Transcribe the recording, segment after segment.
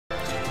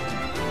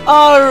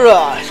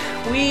Alright,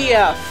 we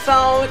have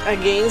fought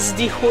against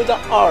the Oda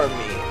army,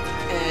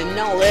 and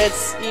now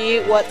let's see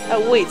what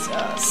awaits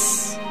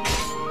us.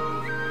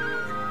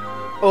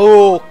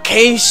 Oh,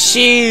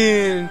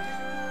 Kenshin!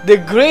 The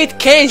great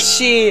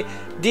Kenshin!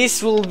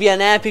 This will be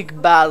an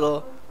epic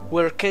battle,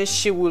 where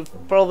Kenshin will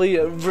probably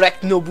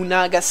wreck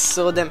Nobunaga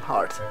so damn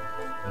hard.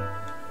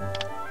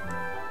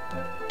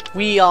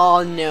 We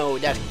all know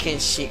that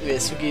Kenshin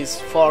Uesugi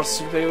is far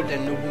superior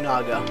than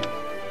Nobunaga.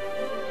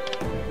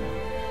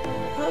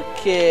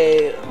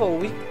 Okay, oh,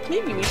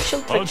 maybe we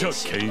shall try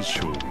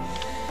Kenshin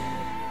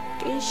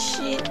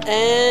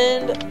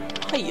and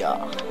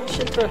Haya. We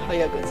shall try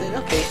Haya then,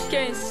 okay.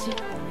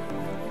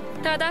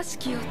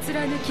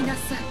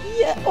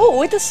 Yeah, oh,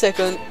 wait a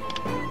second.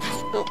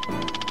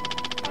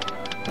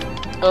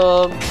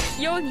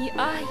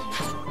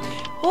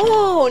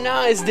 Oh,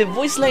 nice. The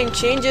voice line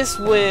changes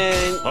when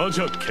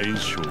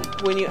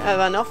you have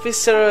an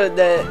officer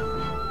that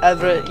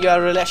you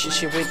have a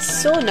relationship with.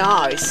 So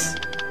nice.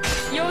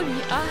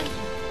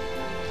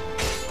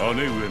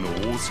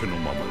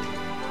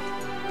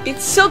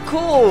 It's so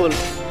cool.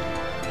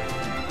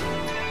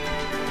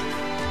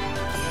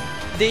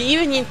 They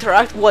even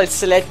interact while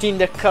selecting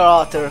the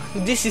character.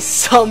 This is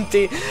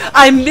something.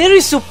 I'm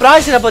very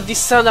surprised about this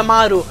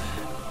SANADAMARU.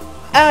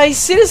 I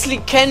seriously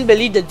can't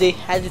believe that they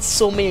added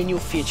so many new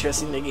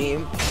features in the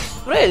game.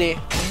 Really,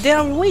 there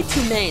are way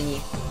too many.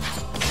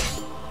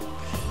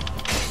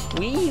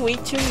 Way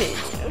too many.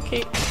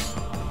 Okay,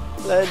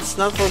 let's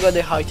not forget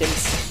the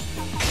items.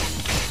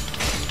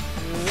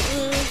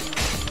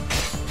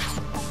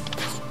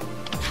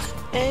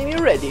 And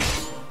we're ready.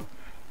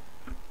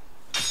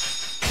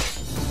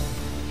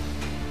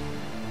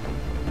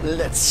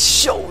 Let's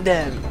show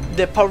them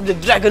the power of the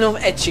Dragon of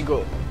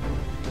Echigo.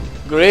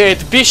 Great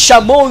Bisha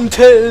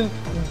Mountain,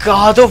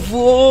 God of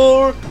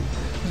War,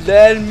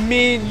 lend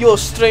me your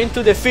strength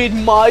to defeat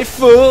my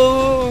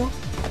foe.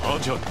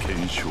 Aja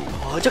Kensho.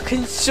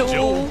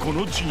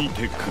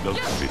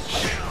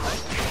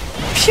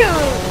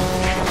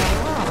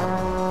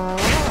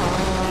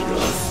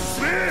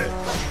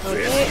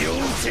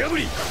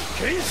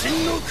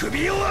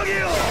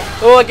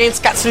 Oh,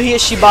 against Katsuie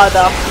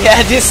Shibata.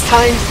 Yeah, this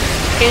time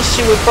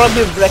Kenshin will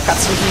probably break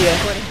Katsuie.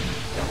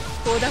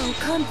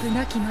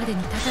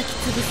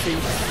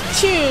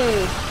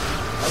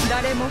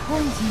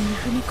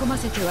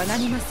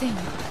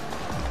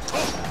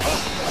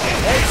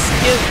 Let's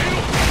give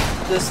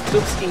those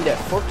troops in the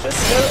fortress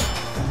here.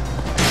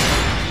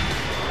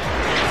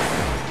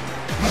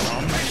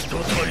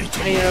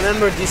 I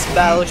remember this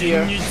battle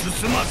here.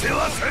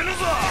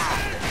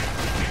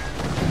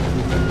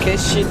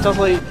 Kenshin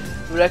totally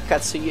wrecked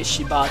Katsuie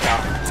Shibata.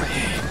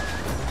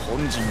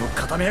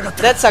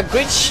 That's a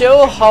great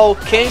show how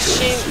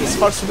Kenshin is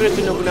far superior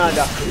to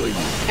Nobunaga,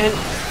 and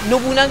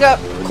Nobunaga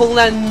could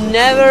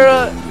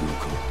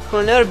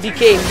never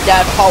became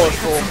that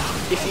powerful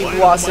if it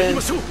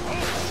wasn't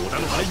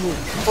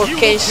for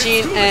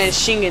Kenshin and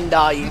Shingen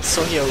dying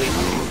so early.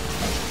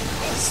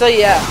 So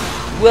yeah,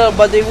 well,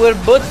 but they were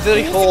both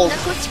very old.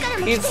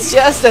 It's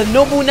just that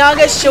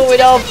Nobunaga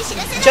showed up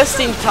just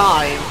in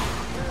time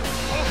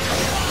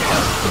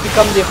to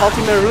become the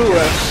ultimate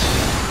ruler.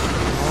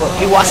 Well,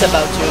 he was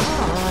about to.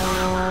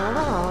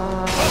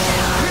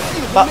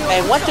 But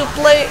I want to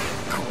play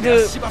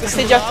the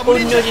stage of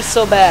Onoji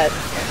so bad.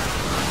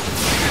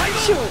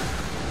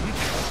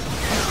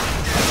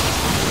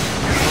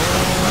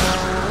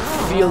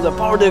 Feel the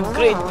power of the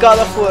great God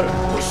of War.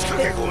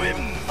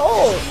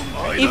 Oh,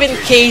 even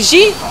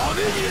Keiji?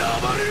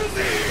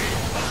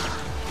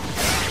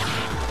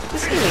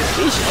 This is even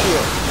Keiji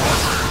here.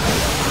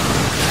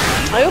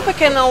 I hope I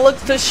can unlock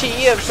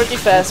Toshiie pretty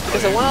fast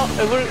because I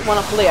really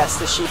wanna play as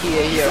Toshiie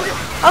here.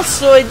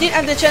 Also, I didn't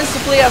have the chance to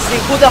play as the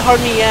Oda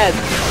army yet.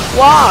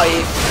 Why?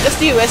 Just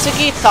the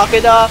Uesugi,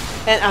 Takeda,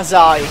 and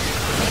Azai.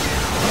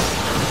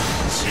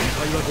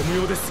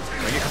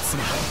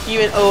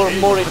 Even or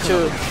Mori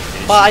too.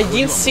 But I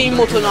didn't see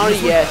Motonari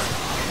yet.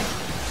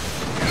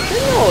 I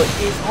don't know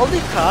if all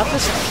the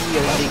characters appear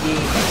in the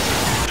game.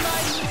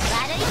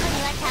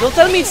 Don't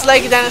tell me it's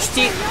like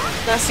Dynasty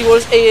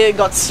Wars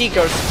got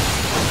Seekers.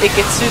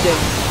 Iketsuden,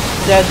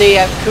 that they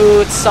have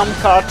cut some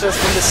characters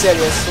from the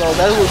series. Well,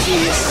 that would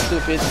be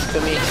stupid to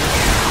me.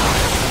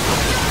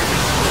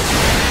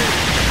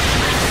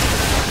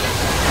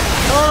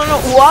 No,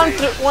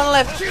 one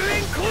left.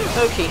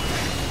 Okay.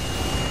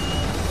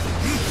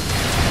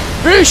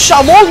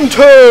 Bisha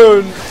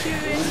Mountain!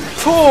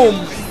 Boom!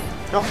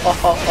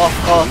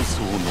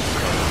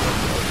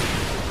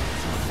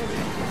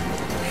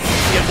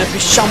 Here's the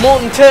Bisha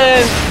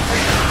Mountain!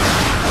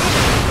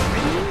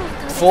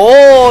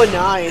 Oh,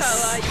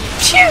 nice!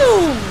 Pew!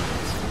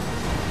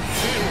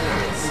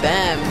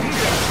 Bam!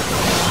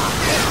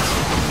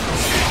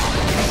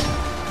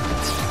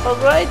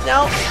 Alright,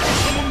 now...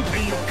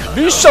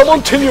 Bisha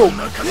Mountain!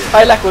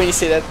 I like when you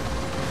say that.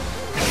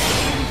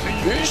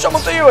 Bisha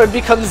Mountain! It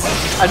becomes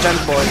a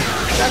giant boy.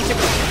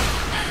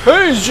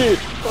 Heiji!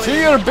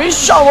 Fear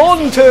Bisha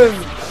Mountain!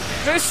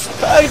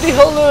 Respect the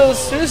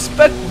elders!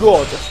 Respect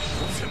God!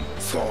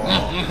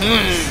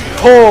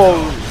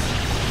 Paul!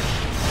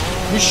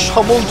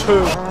 Bishamonte!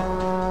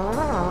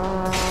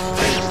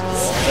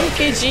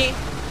 KG!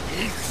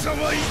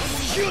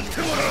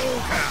 Bishamonte.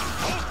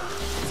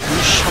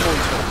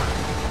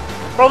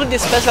 Probably the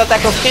special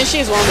attack of Kenshin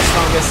is one of the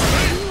strongest.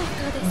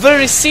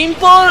 Very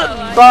simple,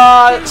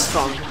 but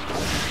strong.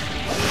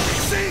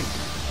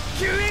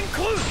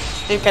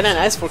 And kinda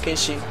nice for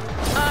Kenshin.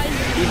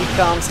 He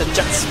becomes a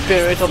just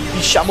spirit of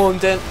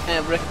Bishamonte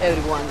and wreck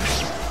everyone.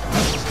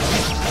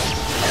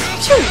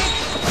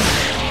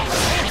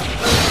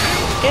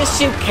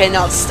 Kenshin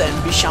cannot stand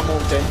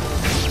Bishamonte.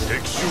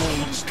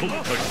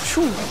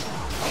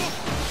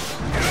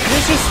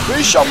 This is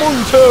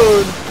Bishamonte!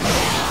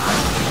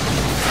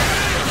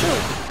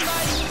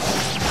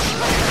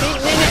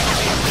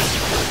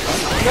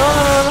 No.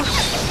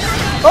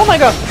 Oh my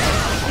god!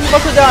 I'm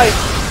about to die!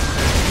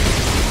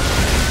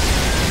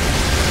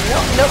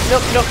 No.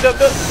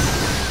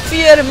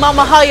 Fear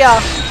Mamahaya!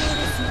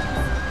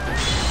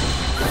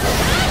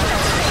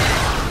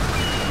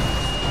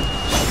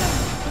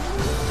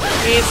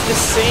 It's the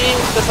same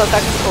special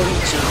attack as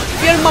Orichi.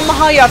 Fear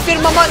Mamahaya!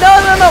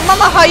 No!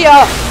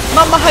 Mamahaya!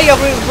 Mamahaya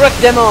will break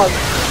them all!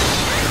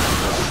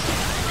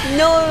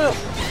 No!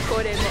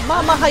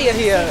 Mamahaya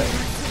here!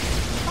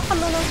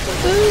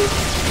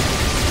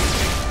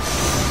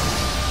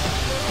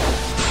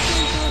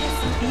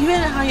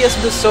 Even Haya's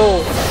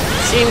Musou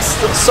seems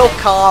so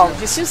calm.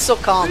 He seems so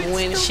calm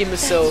when she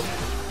Musou.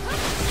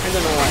 I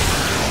don't know why.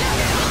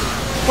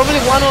 Probably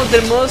one of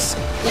the most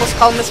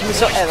calmest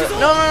Musou ever.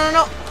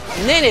 No!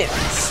 Nene,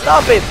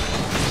 stop it!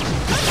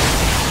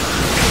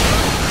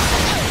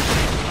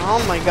 Oh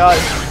my god.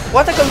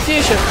 What a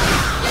confusion.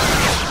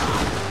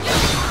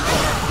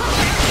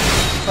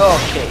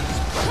 Okay.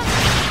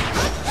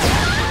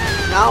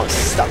 Now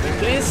stop it,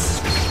 please.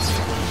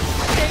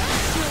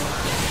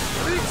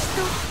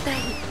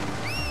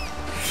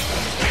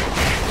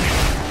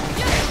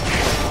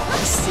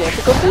 I have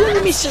to complete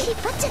the mission.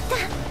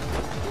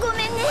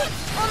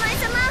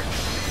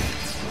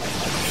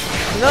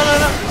 No.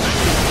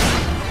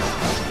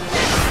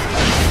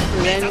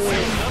 Then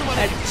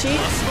I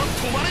cheat.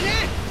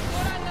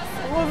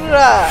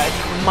 Alright.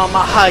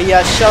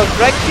 Mamahaya shall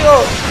wreck you.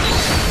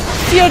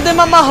 Fear the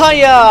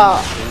Mamahaya.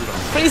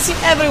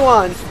 Freezing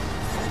everyone.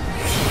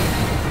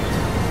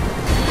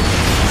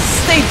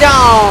 Stay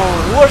down.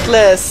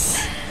 Worthless.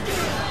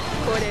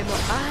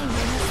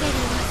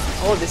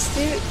 Oh, they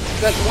still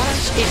got 1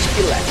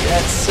 HP left.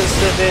 That's so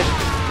stupid.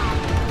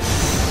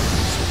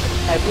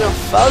 Everyone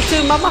fell to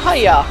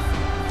Mamahaya.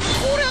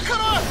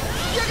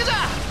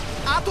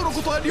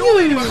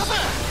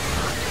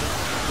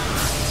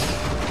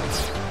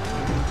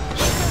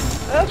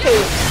 Okay.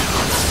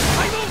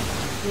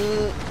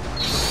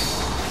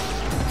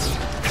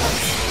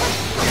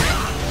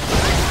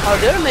 Are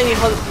there many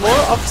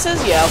more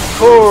officers? Yeah, of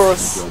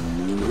course.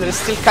 There is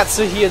still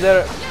Katsuie here.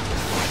 There.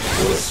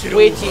 Who's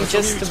waiting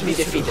just to be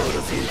defeated.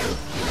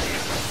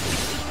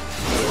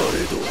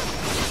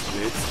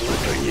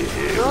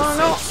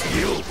 No.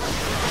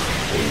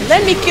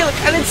 Let me kill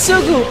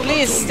Kanetsugu!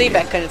 Please stay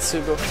back,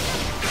 Kanetsugu.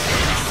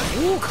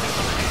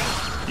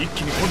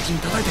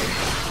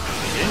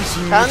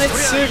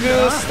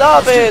 Kanetsugu,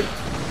 stop it!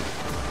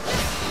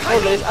 Oh,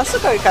 there is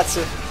Asuka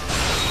Katsu.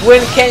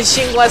 When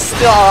Kenshin was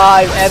still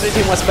alive,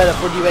 everything was better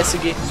for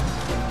Ryusuke.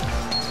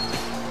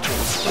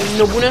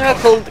 Nobunaga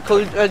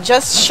could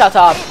just shut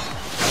up.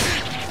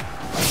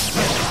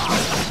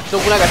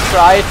 Nobunaga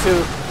tried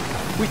to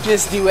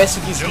witness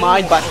Ryusuke's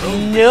mind, but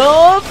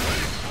nope!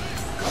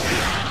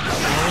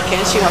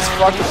 Kenshin was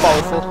far too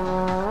powerful.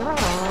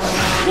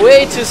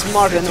 Way too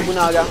smart than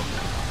Nobunaga.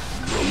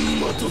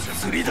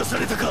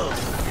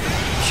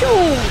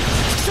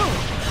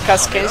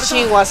 Because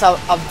Kenshin was a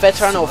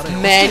veteran of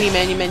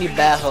many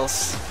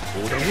battles.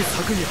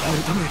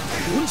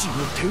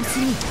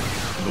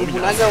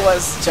 Nobunaga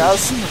was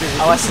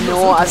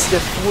known as the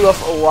Fool of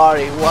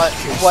Owari,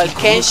 while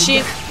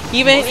Kenshin,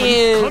 even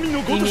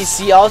in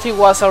initiality,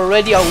 was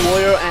already a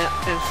warrior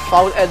and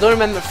fought. I don't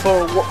remember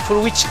for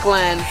which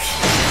clan.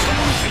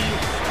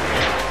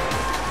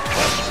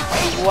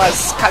 It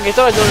was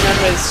Kagetora, I don't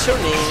remember his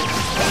surname.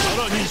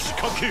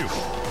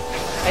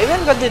 I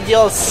even got the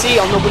DLC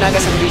on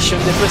Nobunaga's Ambition,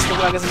 the first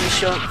Nobunaga's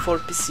Ambition for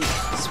PC.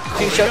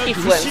 Spiritual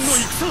Influence,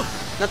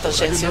 not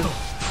Tenshin.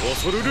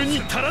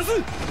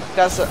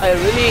 Because I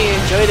really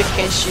enjoyed the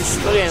Kenshin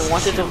story and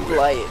wanted to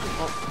play it.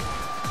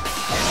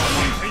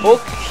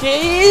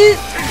 Okay,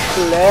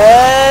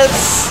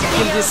 let's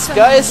kill these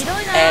guys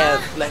and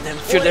let them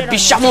fear the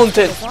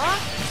Bishamonte.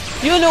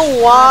 You know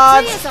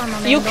what?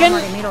 You can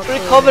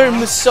recover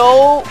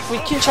Musou, we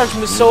can charge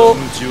Musou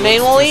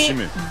manually,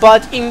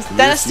 but in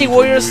Dynasty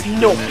Warriors,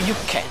 no, you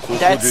can't.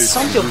 That's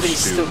something very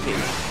stupid.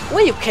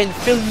 Well, you can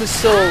fill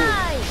Musou.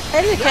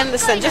 And you can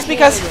understand, just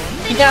because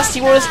in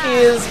Dynasty Warriors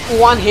is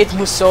one-hit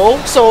Musou,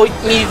 so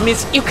it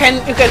means you can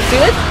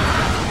feel it.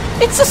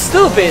 It's so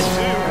stupid.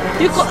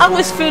 You could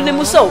always feel the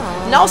Musou.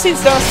 Now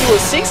since Dynasty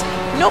Warriors 6,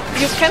 nope,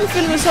 you can't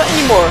feel Musou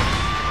anymore.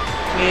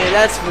 Yeah,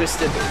 that's very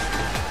stupid.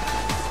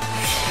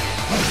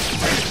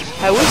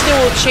 I wish they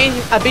would change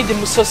a bit the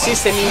Musou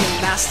system in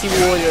Nasty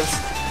Warriors.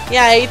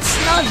 Yeah, it's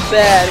not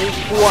bad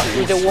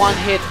with the one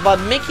hit, but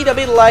make it a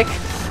bit like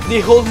the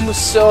whole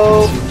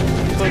Musou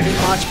would be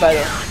much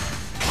better.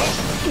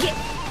 Okay.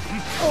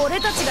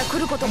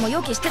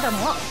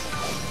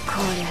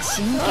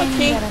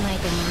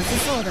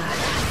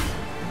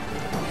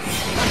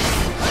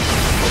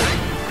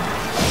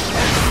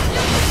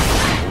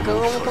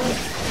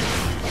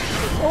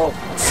 Oh,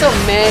 so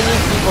many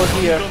people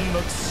here.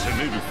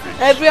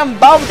 Everyone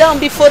bow down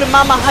before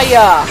Mama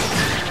Haya.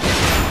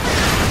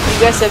 You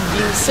guys have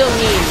been so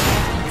mean.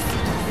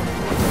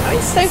 Now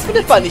it's time for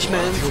the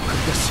punishment.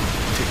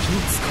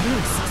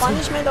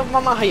 Punishment of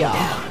Mama Haya.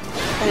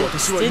 And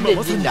still they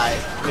didn't die.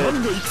 Good.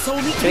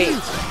 Great.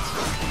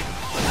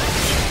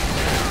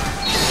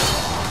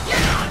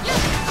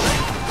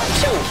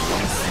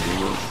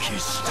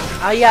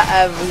 Aya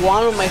have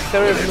one of my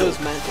favorite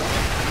movements.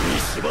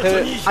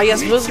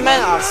 Aya's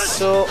movements are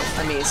so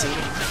amazing.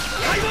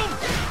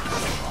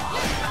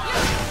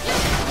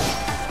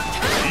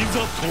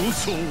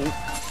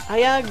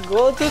 Aya,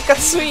 go to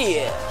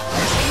Katsuie.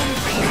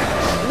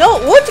 No,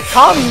 what?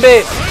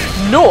 Kambe!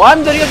 No,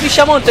 I'm the real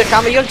Bishamonte,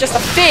 Kambe, you're just a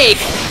fake!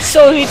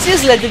 So it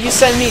is like that you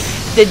send me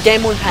the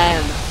demon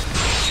hand.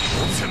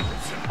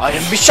 I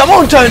am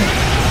Bishamonte!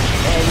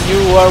 And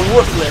you are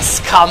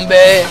worthless,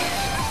 Kambe!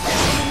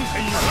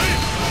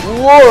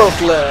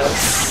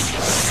 Worthless!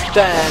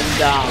 Stand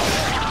down!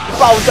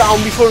 Bow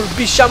down before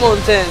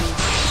Bishamonte!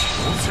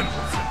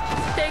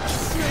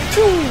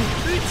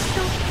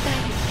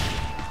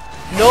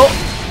 No!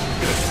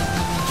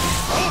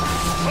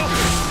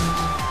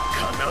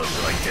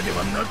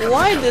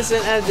 Why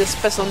doesn't add the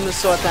special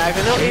Musou attack?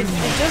 You know, it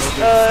just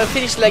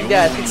finished like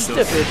that. It's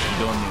stupid. It's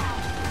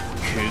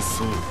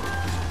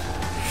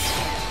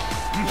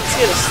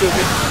kind of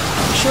stupid.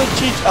 You should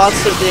teach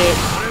also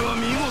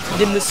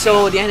the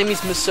Musou, the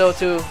enemy's Musou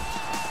too,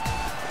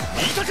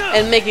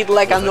 and make it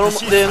like a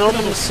the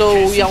normal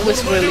Musou we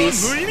always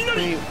release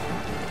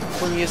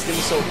when you use the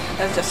Musou.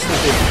 That's just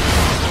stupid.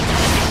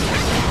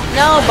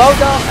 Now bow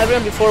down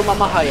everyone before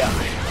Mama Haya.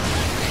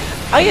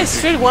 Aya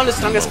is really one of the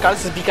strongest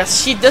characters because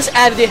she does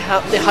have the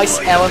highest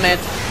element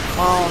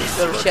on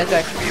the she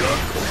attack.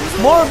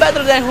 More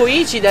better than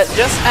Hoichi that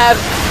just have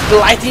the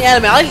lightning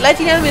element.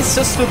 Lightning element is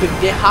so stupid.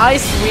 The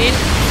highest wind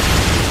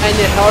and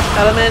the heart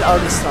element are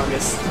the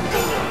strongest.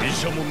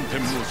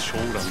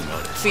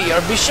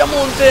 Fear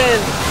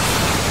Bishamonten!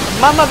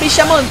 Mama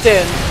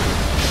Bishamonten!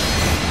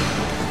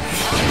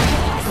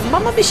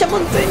 Mama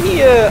Bishamonten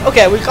here!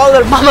 Okay, we call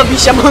her Mama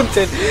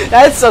Bishamonten.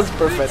 That sounds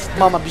perfect.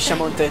 Mama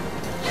Bishamonten.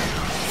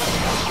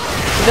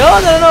 No,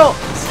 no, no!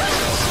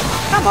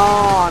 Come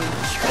on!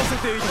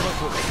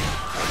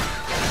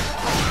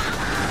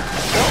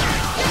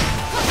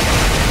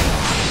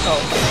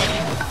 Oh.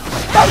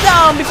 Bow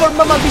down before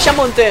Mama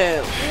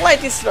Bishamonte!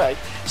 Light is right.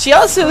 She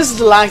also uses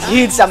the long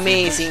hit, it's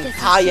amazing.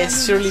 Ah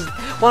yes, surely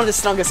one of the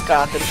strongest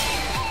characters.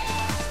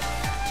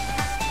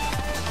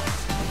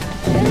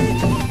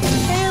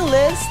 And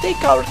let's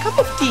take our cup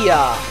of tea.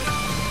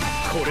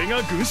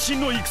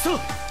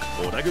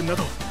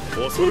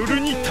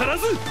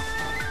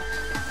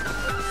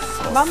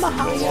 Mama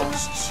Haya.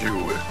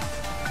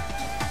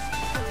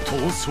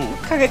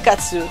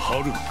 Kagekatsu.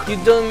 You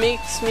don't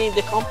mix me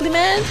the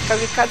compliment,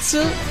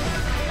 Kagekatsu.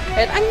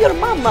 And I'm your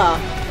mama.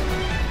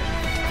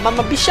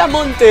 Mama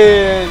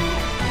Bishamonten.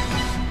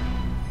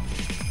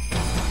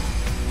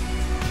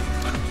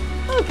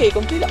 Okay,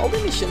 complete all the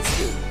missions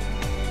too.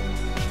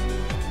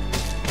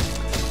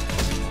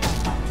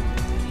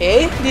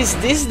 Hey, this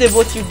is the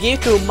vote you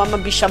give to Mama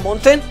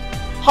Bishamonten?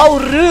 How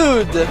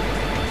rude!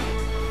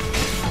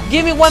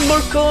 Give me one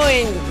more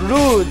coin!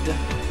 Rude!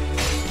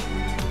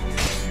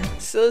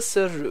 So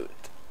rude.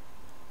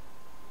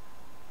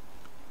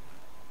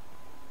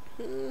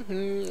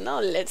 Now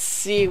let's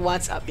see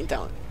what's up in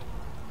town.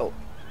 Oh.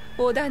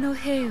 織田の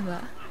兵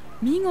は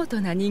見事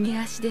な逃げ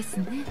足です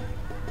ね。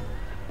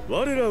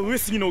我ら上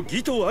杉の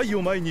義と愛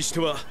を前にして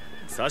は、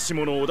指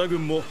物織田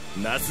軍も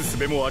なすす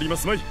べもありま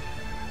すまい。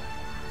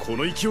こ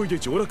の勢いで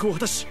上洛を果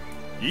たし、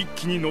一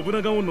気に信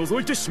長を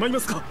除いてしまいま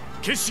すか、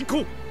決心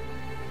公。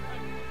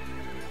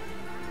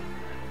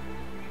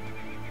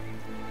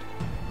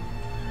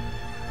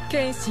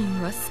謙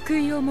信は救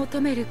いを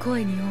求める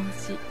声に応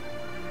じ、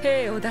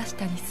兵を出し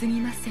たに過ぎ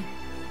ません。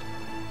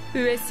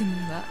上杉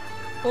は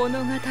己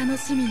が楽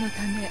しみの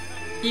ため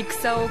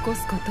戦を起こ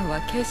すことは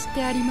決し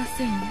てありま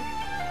せんよ。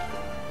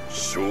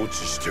承知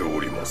してお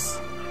ります、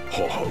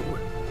母上。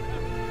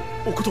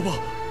お言葉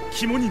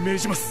肝に銘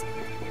じます。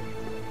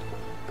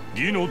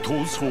義の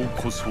闘争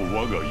こそ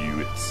我が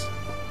優越。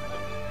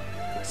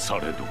さ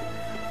れど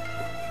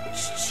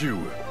父上、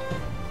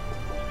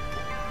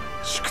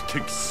宿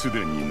敵す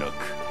でになく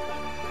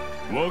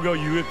我が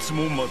優越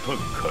もまた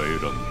帰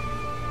らぬ。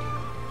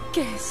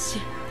謙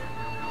信、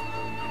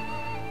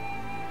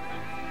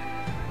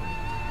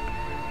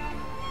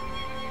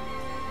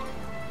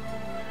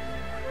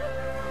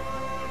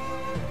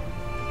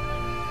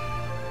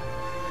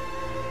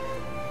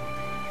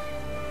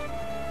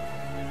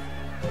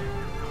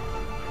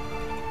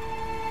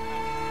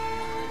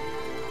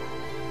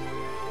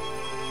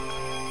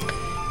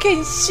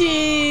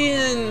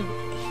Kenshin!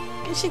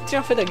 Kenshin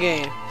triumphed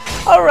again.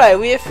 Alright,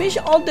 we have finished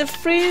all the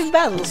 3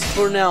 battles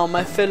for now,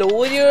 my fellow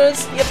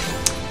warriors. Yep,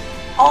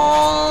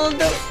 all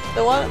the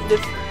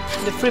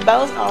 3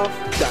 battles are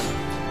done.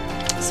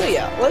 So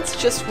yeah, let's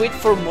just wait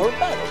for more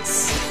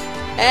battles.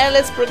 And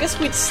let's progress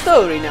with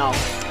story now.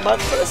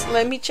 But first,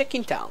 let me check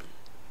in town.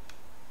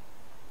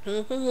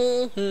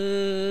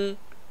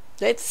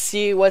 Let's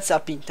see what's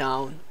up in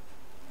town.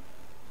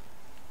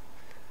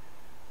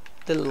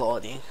 The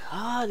loading.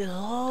 The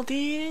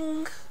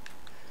loading.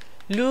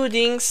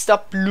 Loading,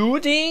 stop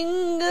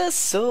loading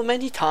so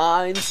many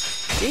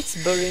times. It's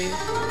boring.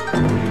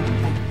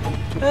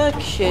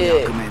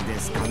 Okay.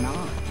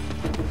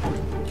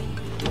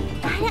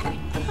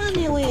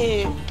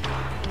 Anyway,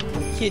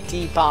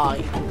 cutie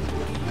pie.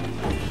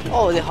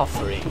 Oh, the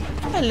offering.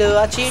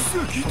 Hello, Achi.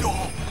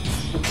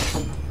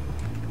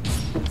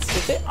 So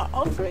they are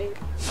offering.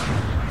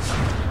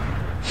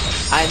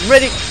 I'm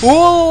ready.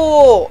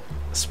 Whoa!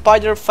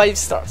 Spider 5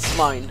 stars,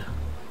 mine.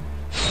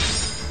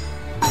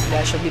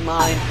 That should be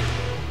mine.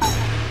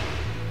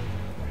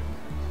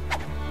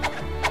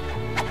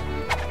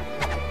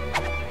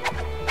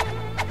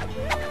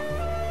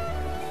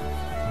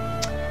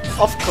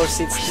 Of course,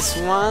 it's this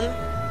one.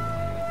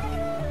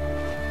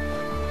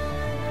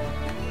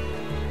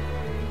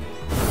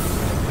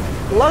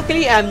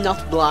 Luckily, I'm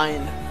not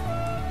blind.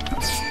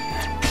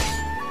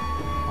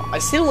 I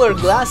still wear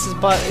glasses,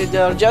 but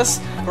they're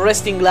just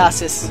resting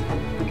glasses.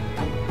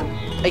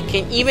 I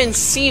can even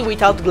see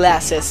without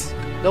glasses.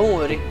 Don't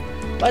worry.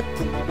 But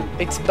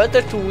it's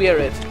better to wear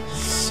it.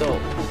 So,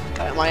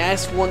 my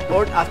eyes won't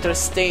hurt after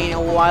staying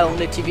a while on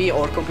the TV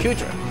or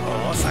computer.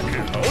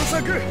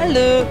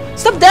 Hello!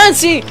 Stop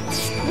dancing!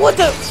 What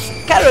the?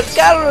 Carrot,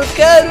 carrot,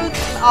 carrot,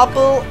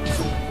 apple.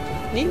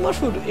 Need more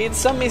food.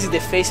 It's amazing the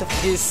face of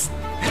this.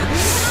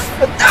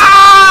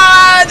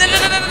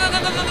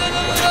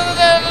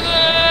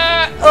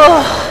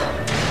 Oh.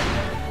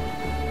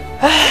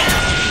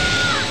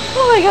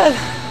 Oh my god.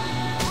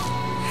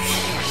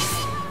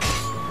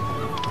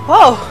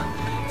 Wow.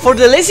 For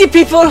the lazy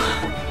people,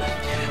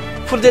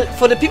 for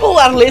the people who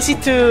are lazy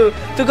to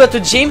go to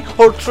gym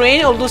or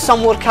train or do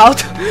some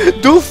workout,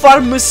 do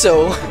farm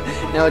musou.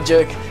 No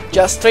joke.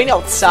 Just train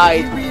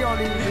outside.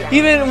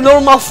 Even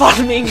normal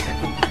farming.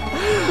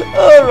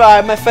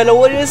 Alright, my fellow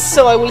warriors,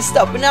 so I will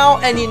stop now,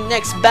 and in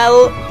next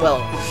battle,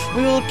 well,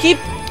 we will keep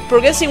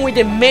progressing with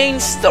the main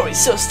story.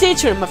 So stay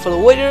tuned, my fellow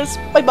warriors.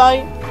 Bye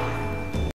bye.